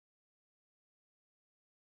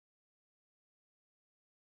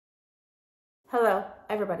Hello,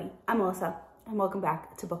 everybody. I'm Melissa, and welcome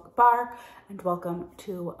back to Book Bar, and welcome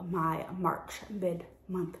to my March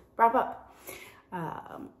mid-month wrap-up.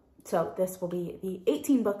 So this will be the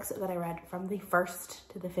 18 books that I read from the 1st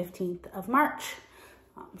to the 15th of March,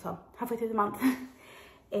 so halfway through the month.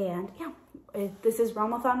 And yeah, this is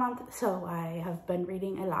Ramadan month, so I have been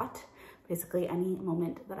reading a lot. Basically, any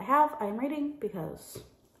moment that I have, I am reading because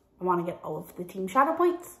I want to get all of the team shadow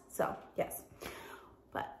points, so yes.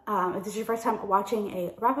 But if this is your first time watching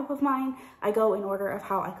a wrap-up of mine, I go in order of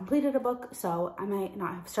how I completed a book, so I might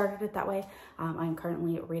not have started it that way. I'm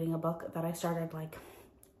currently reading a book that I started like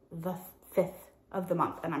the 5th of the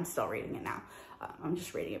month, and I'm still reading it now. I'm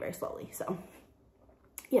just reading it very slowly, so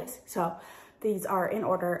yes. So these are in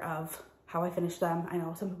order of how I finished them. I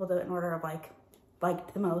know some people do it in order of like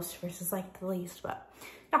liked the most versus liked the least, but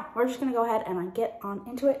yeah, we're just gonna go ahead and get on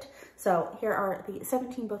into it. So here are the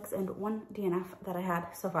 17 books and 1 DNF that I had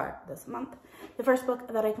so far this month. The first book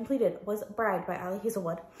that I completed was Bride by Ali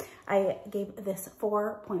Hazelwood. I gave this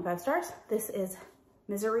 4.5 stars. This is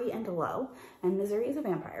Misery and Low, and Misery is a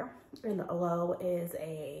vampire, and Low is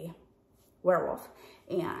a werewolf,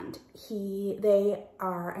 and they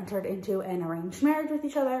are entered into an arranged marriage with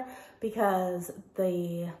each other because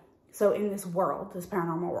so in this world, this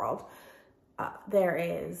paranormal world, there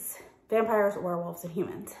is vampires, werewolves, and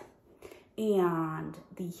humans. And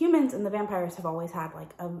the humans and the vampires have always had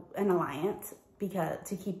like an alliance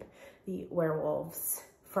to keep the werewolves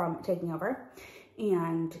from taking over.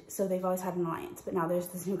 And so they've always had an alliance, but now there's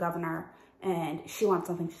this new governor and she wants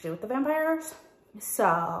something to do with the vampires.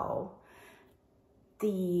 So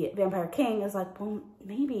the vampire king is like, well,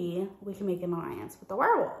 maybe we can make an alliance with the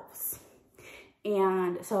werewolves.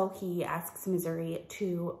 And so he asks Misery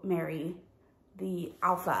to marry the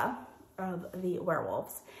alpha of the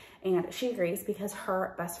werewolves, and she agrees because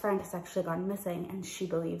her best friend has actually gone missing, and she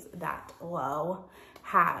believes that Low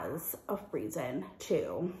has a reason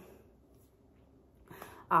to,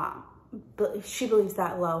 she believes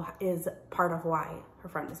that Low is part of why her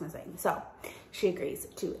friend is missing. So she agrees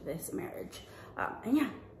to this marriage. And yeah,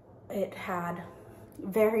 it had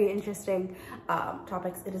very interesting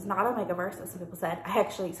topics. It is not a megaverse, as some people said.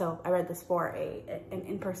 I read this for an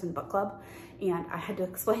in-person book club, and I had to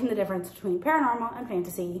explain the difference between paranormal and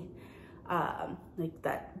fantasy. Like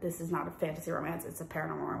that this is not a fantasy romance, it's a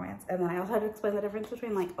paranormal romance. And then I also had to explain the difference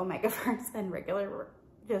between like Omegaverse and regular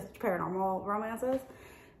just paranormal romances.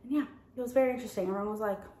 And yeah, it was very interesting. Everyone was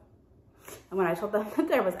like, and when I told them that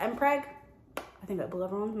there was Empress, I think that blew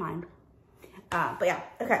everyone's mind. But yeah,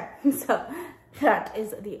 okay, so that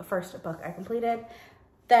is the first book I completed.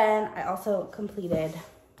 Then I also completed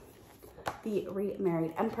the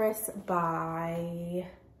Remarried Empress by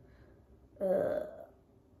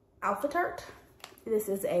Alphatart. This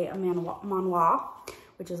is a manhwa,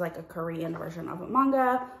 which is like a Korean version of a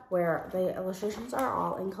manga where the illustrations are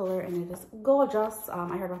all in color and it is gorgeous.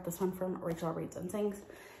 I heard about this one from Rachel Reads and Sings,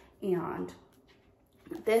 and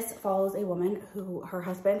this follows a woman who her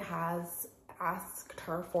husband has asked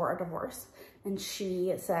her for a divorce, and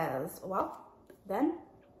she says, well, then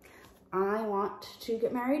I want to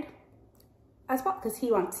get married as well, because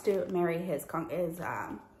he wants to marry his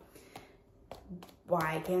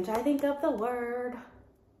why can't I think of the word?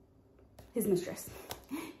 His mistress.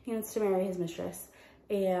 He wants to marry his mistress.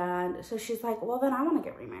 And so she's like, well, then I want to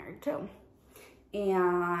get remarried too.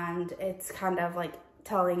 And it's kind of like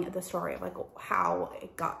telling the story of like how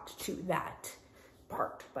it got to that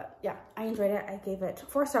part. But yeah, I enjoyed it. I gave it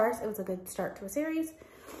 4 stars. It was a good start to a series.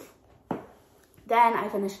 Then I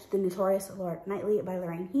finished the Notorious Nightly by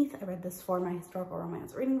Lorraine Heath. I read this for my historical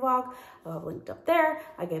romance reading vlog. I'll have linked up there.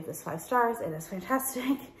 I gave this 5 stars. It is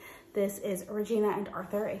fantastic. This is Regina and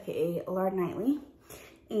Arthur, aka Lord Knightley.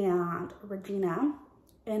 And Regina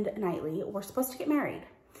and Knightley were supposed to get married,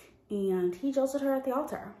 and he jilted her at the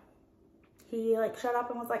altar. He like shut up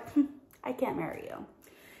and was like, I can't marry you.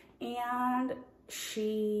 And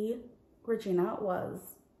Regina was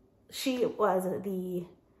the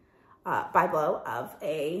byblow of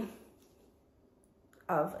a,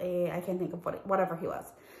 I can't think of whatever he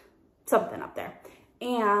was, something up there.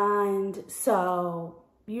 And so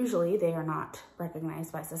usually they are not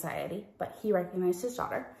recognized by society, but he recognized his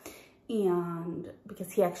daughter. And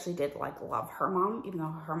because he actually did like love her mom, even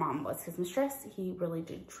though her mom was his mistress, he really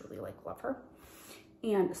did truly like love her.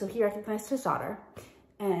 And so he recognized his daughter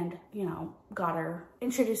and, you know,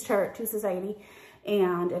 introduced her to society.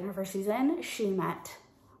 And in her first season, she met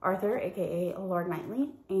Arthur, aka Lord Knightley,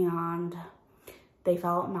 and they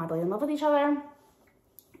fell madly in love with each other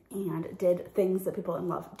and did things that people in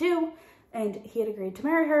love do. And he had agreed to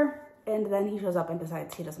marry her, and then he shows up and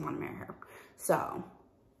decides he doesn't want to marry her. So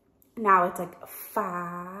now it's like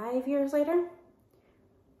 5 years later,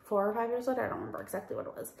 4 or 5 years later, I don't remember exactly what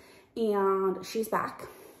it was. And she's back,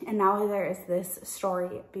 and now there is this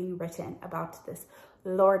story being written about this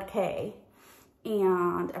Lord K,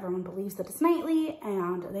 and everyone believes that it's Knightley,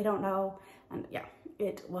 and they don't know. And yeah,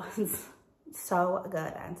 it was so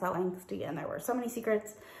good and so angsty, and there were so many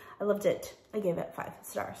secrets. I loved it. I gave it 5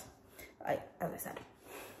 stars, as I said.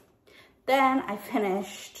 Then I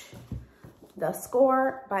finished The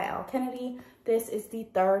Score by Elle Kennedy. This is the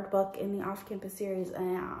 3rd book in the Off-Campus series,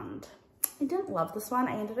 and I didn't love this one.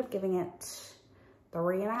 I ended up giving it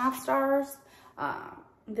 3.5 stars.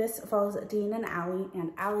 This follows Dean and Ali,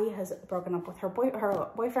 and Ali has broken up with her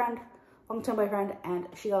boyfriend, long-term boyfriend, and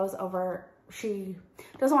she goes over. She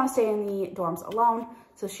doesn't want to stay in the dorms alone,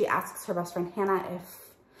 so she asks her best friend Hannah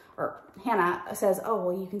Hannah says, oh,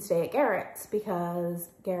 well, you can stay at Garrett's because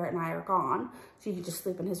Garrett and I are gone, so you can just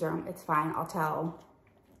sleep in his room. It's fine. I'll tell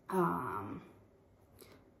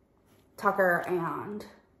Tucker and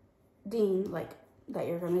Dean, like, that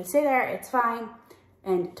you're going to stay there. It's fine.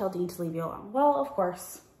 And tell Dean to leave you alone. Well, of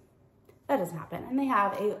course, that doesn't happen. And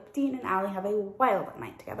Dean and Ali have a wild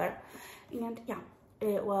night together. And yeah,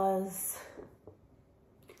 it was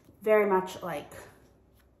very much like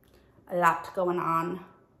a lot going on.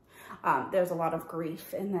 There's a lot of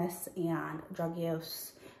grief in this, and drug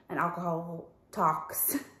use and alcohol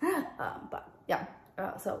talks. But yeah,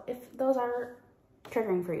 so if those are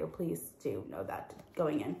triggering for you, please do know that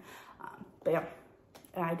going in. But yeah,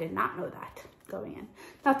 I did not know that going in.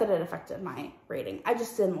 Not that it affected my rating. I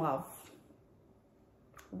just didn't love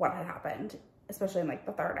what had happened, especially in like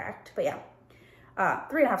the 3rd act. But yeah,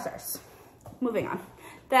 3.5 stars. Moving on.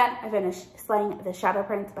 Then I finished Slaying the Shadow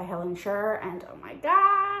Prince by Helen Scheurer, and oh my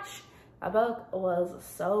gosh, that book was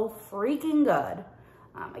so freaking good.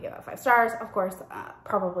 I give it 5 stars. Of course,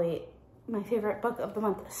 probably my favorite book of the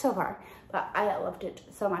month so far, but I loved it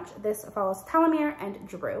so much. This follows Talamir and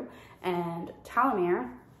Drew, and Talamir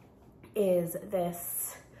is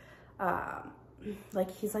this,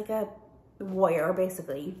 like, he's like a warrior,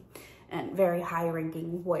 basically, and very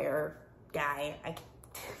high-ranking warrior guy. I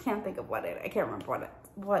can't think of I can't remember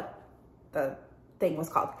what the thing was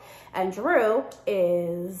called. And Drew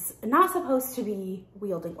is not supposed to be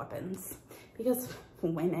wielding weapons, because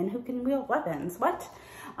women who can wield weapons, what?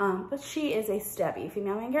 But she is a stabby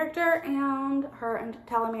female main character, and her and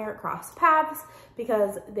Talamir cross paths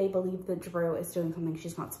because they believe that Drew is doing something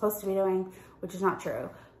she's not supposed to be doing, which is not true.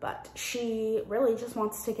 But she really just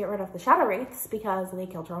wants to get rid of the Shadow Wraiths because they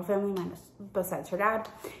killed her whole family besides her dad.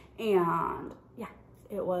 And yeah,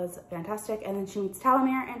 it was fantastic. And then she meets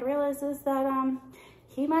Talamir and realizes that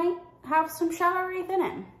he might have some Shadow Wraith in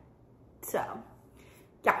him. So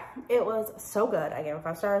yeah, it was so good. I gave it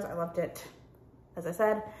 5 stars. I loved it, as I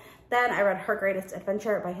said. Then I read Her Greatest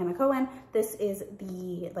Adventure by Hannah Cowan. This is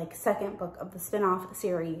the 2nd book of the spin-off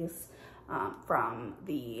series from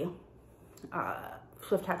the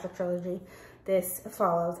Swift Hatchet trilogy. This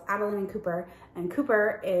follows Adeline and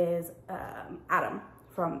Cooper is Adam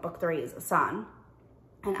from book 3's son,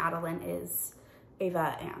 and Adeline is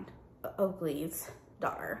Ava and Oakley's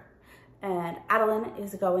daughter. And Adeline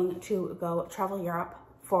is going to go travel Europe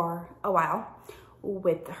for a while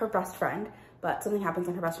with her best friend, but something happens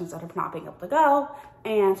and her best friend ends up not being able to go,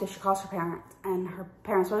 and so she calls her parents, and her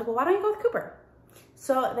parents were like, well, why don't you go with Cooper?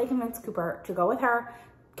 So they convince Cooper to go with her.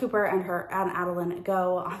 Cooper and Adeline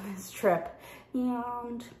go on this trip,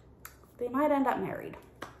 and they might end up married.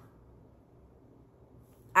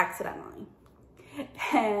 Accidentally.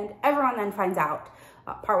 And everyone then finds out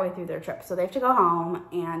partway through their trip. So they have to go home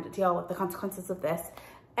and deal with the consequences of this.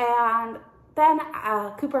 And then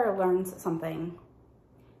Cooper learns something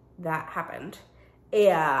that happened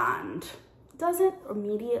and doesn't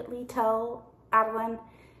immediately tell Adeline.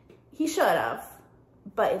 He should have,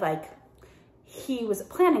 but he was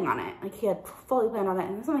planning on it. He had fully planned on it,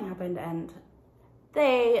 and then something happened and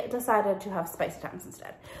they decided to have spicy times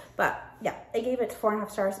instead. But yeah, I gave it 4.5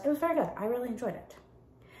 stars. It was very good. I really enjoyed it.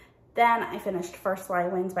 Then I finished First Lie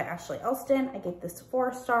Wins by Ashley Elston. I gave this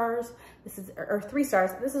 4 stars. This is, or 3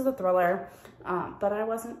 stars. This is a thriller, but I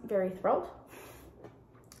wasn't very thrilled.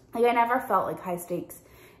 I never felt high stakes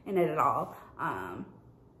in it at all.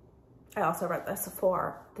 I also read this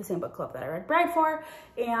for the same book club that I read Bride for,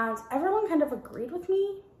 and everyone kind of agreed with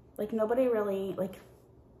me. Nobody really,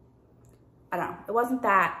 I don't know. It wasn't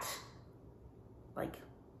that, I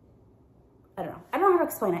don't know. I don't know how to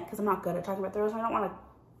explain it because I'm not good at talking about thrillers. I don't want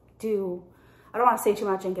to say too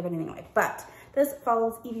much and give anything away. But this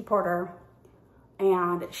follows Evie Porter,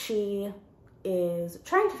 and she is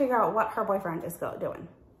trying to figure out what her boyfriend is doing.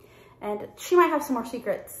 and she might have some more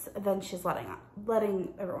secrets than she's letting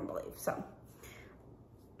everyone believe. So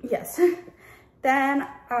yes. Then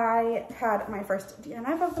I had my first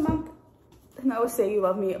DNF of the month, and that was Say You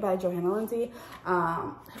Love Me by Joanna Lindsay.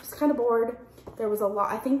 I was kind of bored. There was a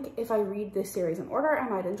lot. I think if I read this series in order, I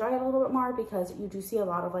might enjoy it a little bit more, because you do see a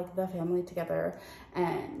lot of like the family together,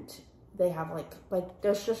 and they have like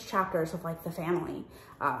there's just chapters of like the family.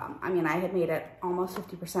 I mean, I had made it almost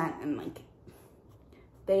 50%, and like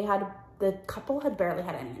the couple had barely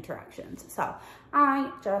had any interactions. So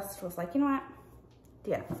I just was like, you know what?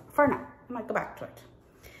 Yeah, for now, I might go back to it.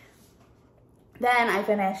 Then I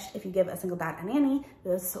finished If You Give a Single Dad a Nanny.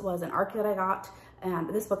 This was an arc that I got, and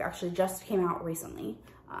this book actually just came out recently.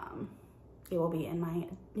 It will be in my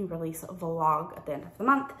new release vlog at the end of the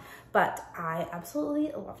month, but I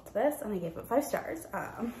absolutely loved this, and I gave it 5 stars.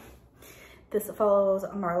 This follows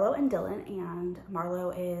Marlo and Dylan, and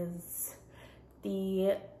Marlo is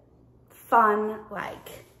the fun,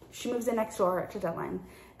 like, she moves in next door to Dylan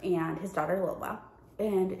and his daughter Lola,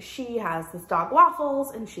 and she has this dog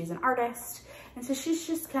Waffles, and she's an artist, and so she's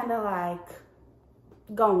just kind of like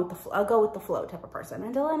go with the flow type of person.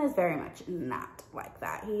 And Dylan is very much not like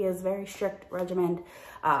that. He is very strict, regimented.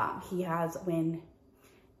 He has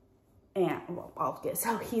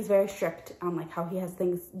so he's very strict on like how he has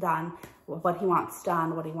things done, what he wants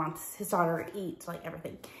done, what he wants his daughter to eat, like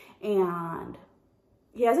everything. And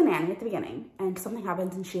he has a nanny at the beginning, and something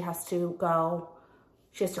happens, and she has to quit.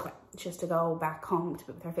 She has to go back home to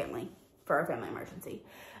be with her family for a family emergency.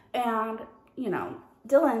 And, you know,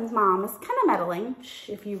 Dylan's mom is kind of meddling.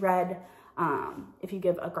 If you read, If You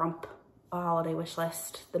Give a Grump a Holiday Wish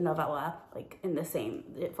List, the novella, like in the same,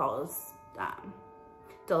 it follows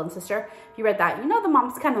Dylan's sister. If you read that, you know the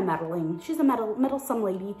mom's kind of meddling. She's a meddlesome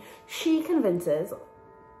lady. She convinces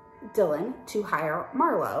Dylan to hire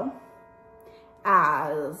Marlo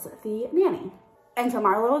as the nanny. And so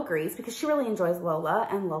Marlo agrees because she really enjoys Lola,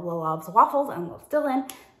 and Lola loves Waffles and loves Dylan.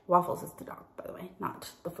 Waffles is the dog, by the way,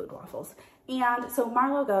 not the food Waffles. And so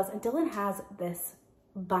Marlo goes, and Dylan has this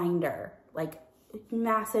binder, like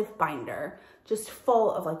massive binder, just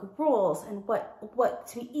full of like rules and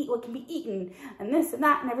what can be eaten, and this and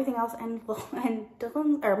that and everything else. And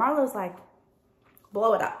Marlo's like,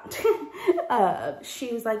 blow it up.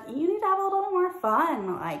 She was like, you need to have a little more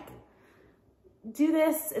fun, like do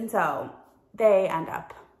this. And so they end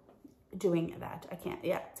up doing that.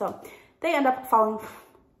 So they end up falling.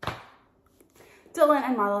 Dylan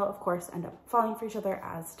and Marlo, of course, end up falling for each other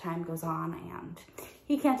as time goes on, and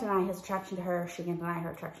he can't deny his attraction to her, she can't deny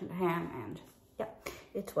her attraction to him, and yeah,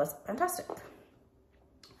 it was fantastic.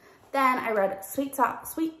 Then I read Sweet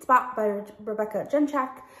Spot by Rebecca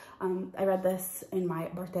Jenshak. I read this in my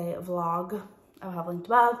birthday vlog. I'll have linked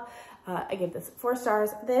above. I gave this 4 stars.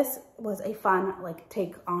 This was a fun like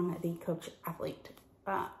take on the coach athlete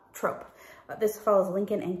trope. This follows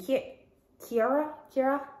Lincoln and Kiara.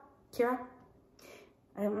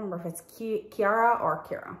 I don't remember if it's Kiara or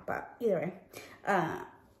Kira, but either way.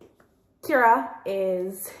 Kira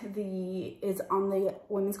is on the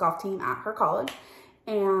women's golf team at her college,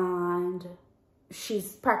 and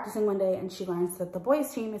she's practicing one day, and she learns that the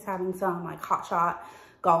boys team is having some like hotshot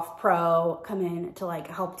golf pro come in to like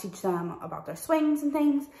help teach them about their swings and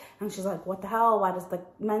things. And she's like, what the hell? Why does the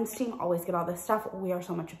men's team always get all this stuff? We are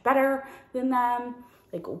so much better than them.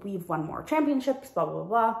 Like, we've won more championships, blah, blah,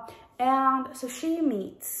 blah. And so she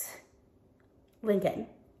meets Lincoln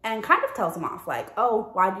and kind of tells him off, like, oh,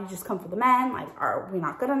 why did you just come for the men? Like, are we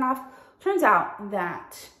not good enough? Turns out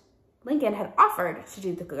that Lincoln had offered to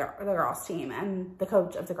do the girls team, and the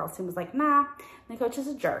coach of the girls team was like, nah. And the coach is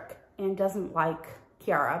a jerk and doesn't like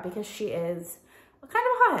Kiara because she is kind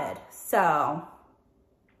of a hothead. So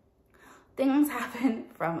things happen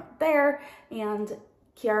from there, and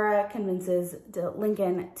Kiara convinces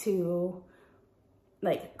Lincoln to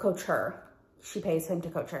like coach her. She pays him to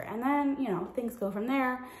coach her, and then, you know, things go from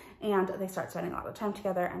there, and they start spending a lot of time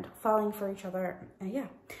together and falling for each other. And yeah,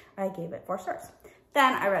 I gave it 4 stars.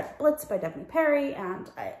 Then I read Blitz by Deveny Perry, and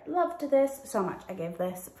I loved this so much. I gave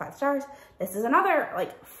this 5 stars. This is another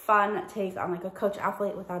like fun take on like a coach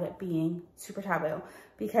athlete without it being super taboo,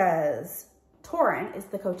 because Torin is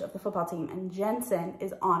the coach of the football team and Jensen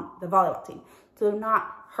is on the volleyball team. So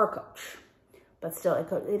not her coach, but still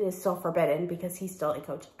it is still forbidden because he's still a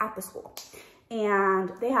coach at the school.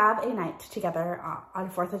 And they have a night together on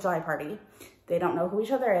 4th of July party. They don't know who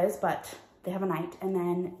each other is, but they have a night, and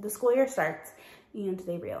then the school year starts, and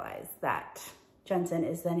they realize that Jensen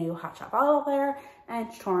is the new hotshot volleyball player, and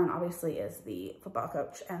Torin obviously is the football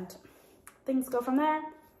coach, and things go from there.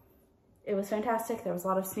 It was fantastic. There was a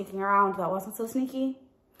lot of sneaking around that wasn't so sneaky.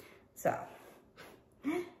 So,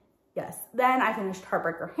 yeah, Yes. Then I finished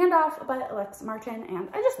Heartbreaker Handoff by Alex Martin, and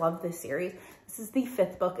I just love this series. This is the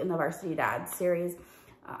 5th book in the Varsity Dad series.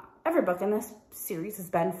 Every book in this series has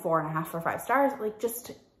been 4.5 or 5 stars. Like,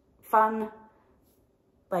 just fun,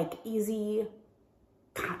 like, easy.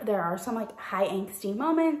 There are some, like, high angsty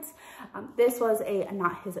moments. This was a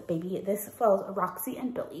not his baby. This follows Roxy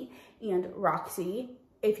and Billy. And Roxy,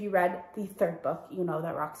 if you read the 3rd book, you know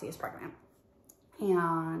that Roxy is pregnant.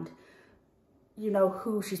 And you know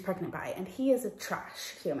who she's pregnant by. And he is a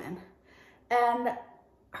trash human. And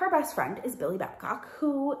her best friend is Billy Babcock,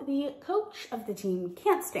 who the coach of the team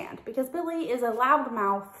can't stand because Billy is a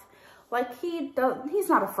loudmouth. Like, he's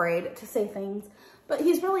not afraid to say things, but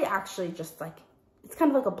he's really actually just like, it's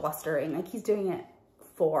kind of like a blustering. Like, he's doing it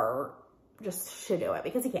for just to do it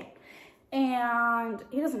because he can. And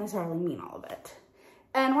he doesn't necessarily mean all of it.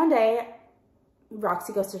 And one day,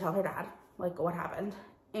 Roxy goes to tell her dad, like, what happened.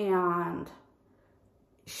 And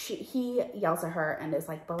he yells at her and is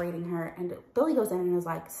like berating her, and Billy goes in and is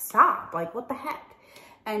like, stop, like, what the heck?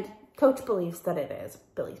 And coach believes that it is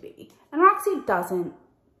Billy's baby, and Roxy doesn't,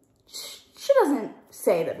 she doesn't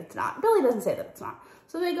say that it's not. Billy doesn't say that it's not.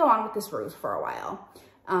 So they go on with this ruse for a while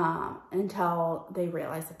until they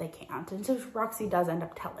realize that they can't. And so Roxy does end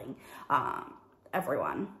up telling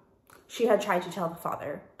everyone. She had tried to tell the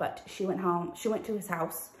father, but she went to his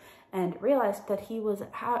house and realized that she was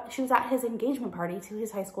at his engagement party to his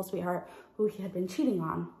high school sweetheart, who he had been cheating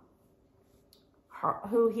on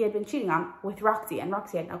with Roxy, and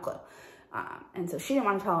Roxy had no clue. And so she didn't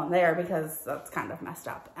want to tell him there because that's kind of messed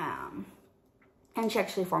up. And she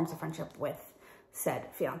actually forms a friendship with said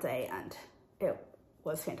fiance, and it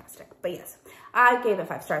was fantastic. But yes, I gave it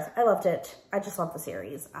 5 stars. I loved it. I just love the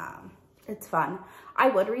series. It's fun. I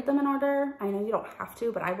would read them in order. I know you don't have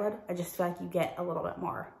to, but I would. I just feel like you get a little bit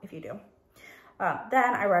more if you do.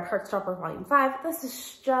 Then I read Heartstopper Volume 5. This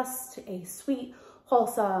is just a sweet,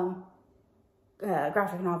 wholesome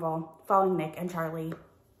graphic novel following Nick and Charlie.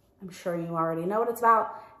 I'm sure you already know what it's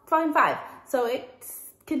about. It's Volume 5. So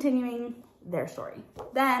it's continuing their story.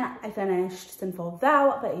 Then I finished Sinful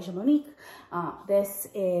Vow by Asia Monique. This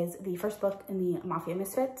is the first book in the Mafia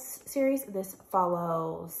Misfits series. This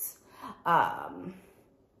follows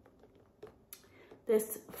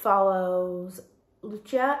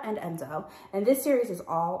Lucia and Enzo, and this series is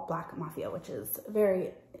all Black Mafia, which is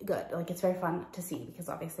very good. Like, it's very fun to see because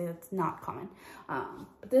obviously that's not common.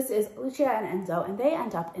 But this is Lucia and Enzo, and they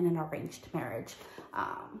end up in an arranged marriage.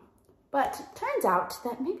 But turns out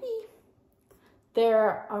that maybe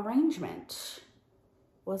their arrangement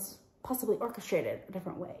was possibly orchestrated a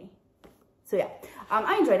different way. So yeah,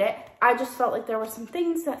 I enjoyed it. I just felt like there were some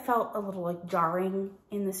things that felt a little like jarring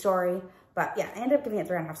in the story. But yeah, I ended up giving it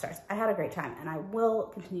 3.5 stars. I had a great time, and I will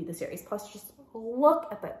continue the series. Plus, just look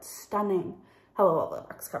at that stunning Hello Lovely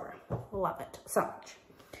Box cover. Love it so much.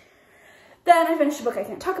 Then I finished a book I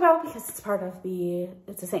can't talk about because it's part of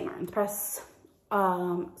it's a St. Martin's Press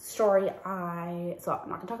story. So I'm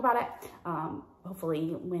not gonna talk about it.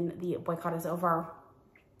 Hopefully when the boycott is over,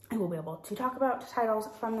 I will be able to talk about titles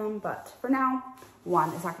from them, but for now, one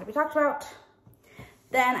is not going to be talked about.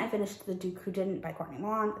 Then I finished The Duke Who Didn't by Courtney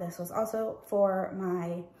Milan. This was also for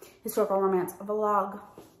my historical romance vlog.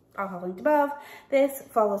 I'll have linked above. This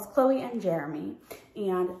follows Chloe and Jeremy.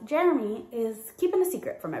 And Jeremy is keeping a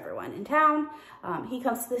secret from everyone in town. He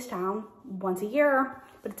comes to this town once a year,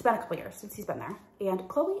 but it's been a couple years since he's been there. And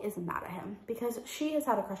Chloe is mad at him because she has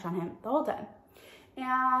had a crush on him the whole time.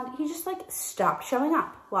 And he just, like, stopped showing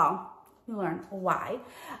up. Well, you learn why.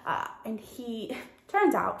 And he,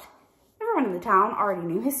 turns out, everyone in the town already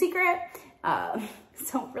knew his secret.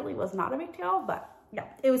 So it really was not a big deal. But, yeah,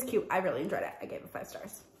 it was cute. I really enjoyed it. I gave it 5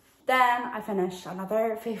 stars. Then I finished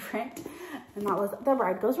another favorite, and that was The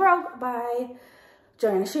Bride Goes Rogue by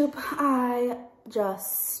Joanna Shupe. I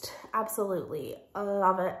just absolutely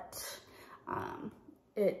love it.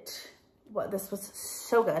 This was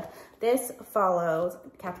so good. This follows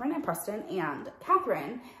Catherine and Preston, and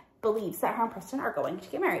Catherine believes that her and Preston are going to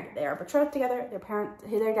get married. They are betrothed together.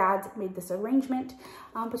 Their dads made this arrangement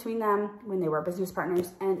between them when they were business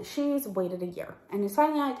partners, and she's waited a year and is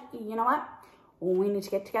finally like, you know what? We need to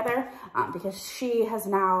get together because she has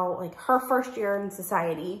now, like, her first year in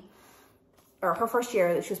society, or her first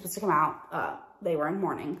year that she was supposed to come out, they were in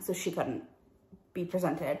mourning, so she couldn't be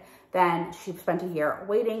presented. Then she spent a year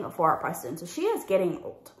waiting for Preston. So she is getting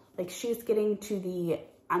old. Like, she's getting to the,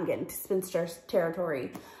 I'm getting to spinster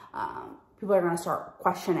territory. People are going to start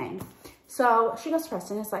questioning. So she goes to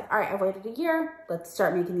Preston. It's like, all right, I've waited a year. Let's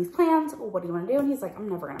start making these plans. What do you want to do? And he's like, I'm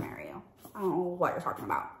never going to marry you. I don't know what you're talking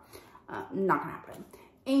about. Not going to happen.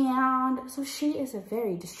 And so she is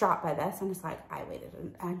very distraught by this and is like, I waited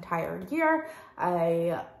an entire year.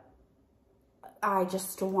 I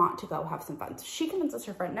just want to go have some fun. So she convinces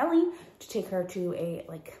her friend Nellie to take her to a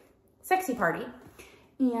like sexy party.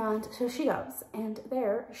 And so she goes, and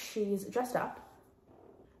there she's dressed up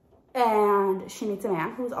and she meets a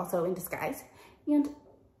man who's also in disguise, and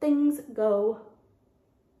things go,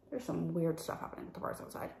 there's some weird stuff happening at the bars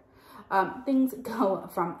outside. Things go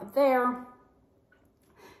from there.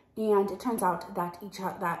 And it turns out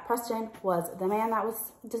that Preston was the man that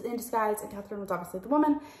was in disguise, and Catherine was obviously the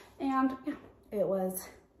woman. And yeah, it was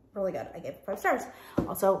really good. I gave it 5 stars.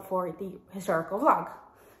 Also for the historical vlog.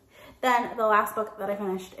 Then the last book that I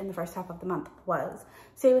finished in the first half of the month was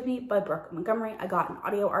Stay With Me by Brooke Montgomery. I got an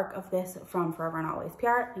audio arc of this from Forever and Always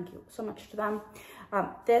PR. Thank you so much to them.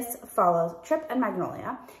 This follows Trip and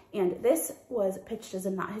Magnolia, and this was pitched as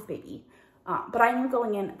a Not His Baby. But I knew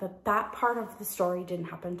going in that part of the story didn't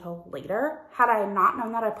happen until later. Had I not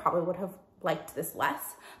known that, I probably would have liked this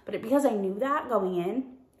less. But because I knew that going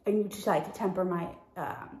in, I knew to like temper my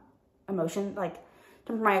emotion, like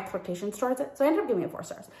temper my expectations towards it. So I ended up giving it 4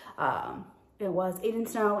 stars. It was Aiden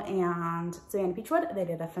Snow and Savannah Beechwood. They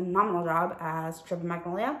did a phenomenal job as Trip and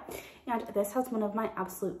Magnolia. And this has one of my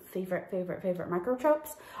absolute favorite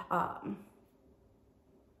micro-tropes. I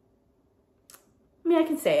mean, I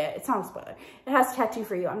can say it. It's not a spoiler. It has Tattoo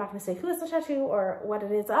For You. I'm not going to say who is the tattoo or what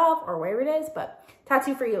it is of or where it is, but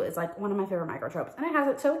Tattoo For You is like one of my favorite micro-tropes. And it has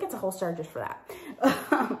it, so it gets a whole star just for that.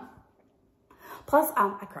 Plus,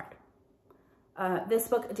 I cried. This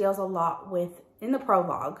book deals a lot with, in the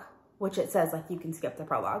prologue, which it says like you can skip the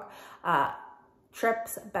prologue,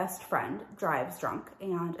 Trip's best friend drives drunk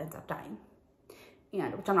and ends up dying.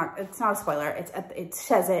 And which it's not a spoiler. It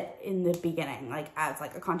says it in the beginning, like as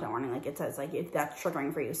like a content warning. Like it says like, if that's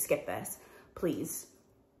triggering for you, skip this, please.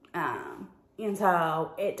 And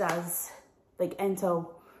so it does, like, and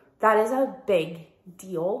so that is a big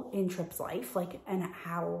deal in Trip's life, like, and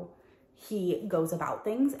how he goes about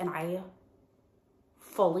things. And I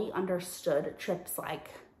fully understood Trip's like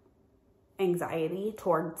anxiety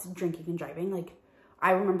towards drinking and driving. Like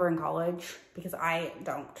I remember in college, because I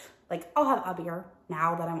don't, like, I'll have a beer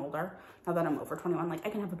now that I'm older, now that I'm over 21, like I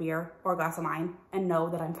can have a beer or a glass of wine and know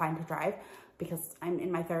that I'm fine to drive because I'm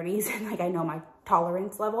in my 30s and like I know my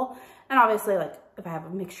tolerance level. And obviously like if I have a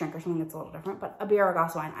mixed drink or something, it's a little different, but a beer or a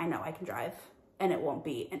glass of wine, I know I can drive and it won't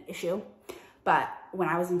be an issue. But when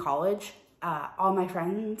I was in college, all my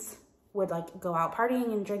friends would like go out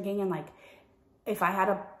partying and drinking, and like if I had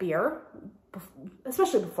a beer,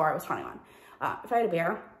 especially before I was 21, if I had a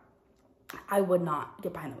beer, I would not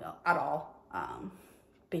get behind the wheel at all,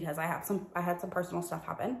 because I had some personal stuff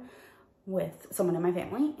happen with someone in my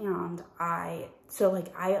family, and I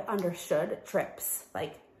understood Trip's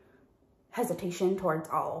like hesitation towards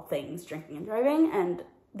all things drinking and driving. And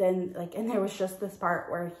then like, and there was just this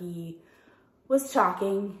part where he was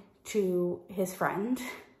talking to his friend,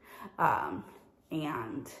 and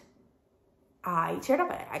I teared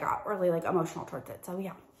up at it. I got really like emotional towards it. So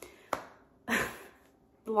yeah.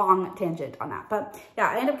 Long tangent on that, but yeah,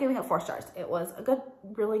 I ended up giving it 4 stars. It was a good,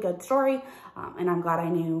 really good story, and I'm glad I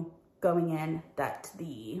knew going in that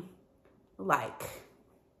the like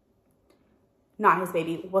Not His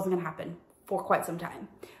Baby wasn't gonna happen for quite some time,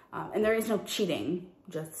 and there is no cheating,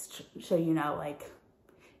 just so you know. Like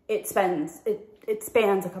it spans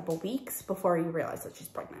a couple weeks before you realize that she's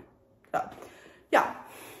pregnant. So yeah,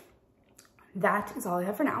 that is all I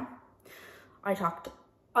have for now. I talked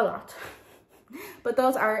a lot. But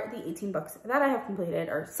those are the 18 books that I have completed,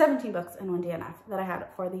 or 17 books and 1 DNF that I had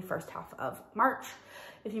for the first half of March.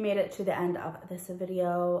 If you made it to the end of this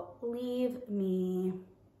video, leave me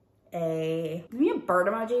a bird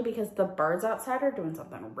emoji, because the birds outside are doing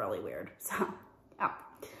something really weird. So yeah.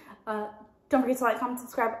 Don't forget to like, comment,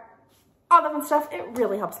 subscribe, all that fun stuff. It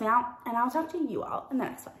really helps me out. And I'll talk to you all in the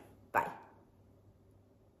next one. Bye.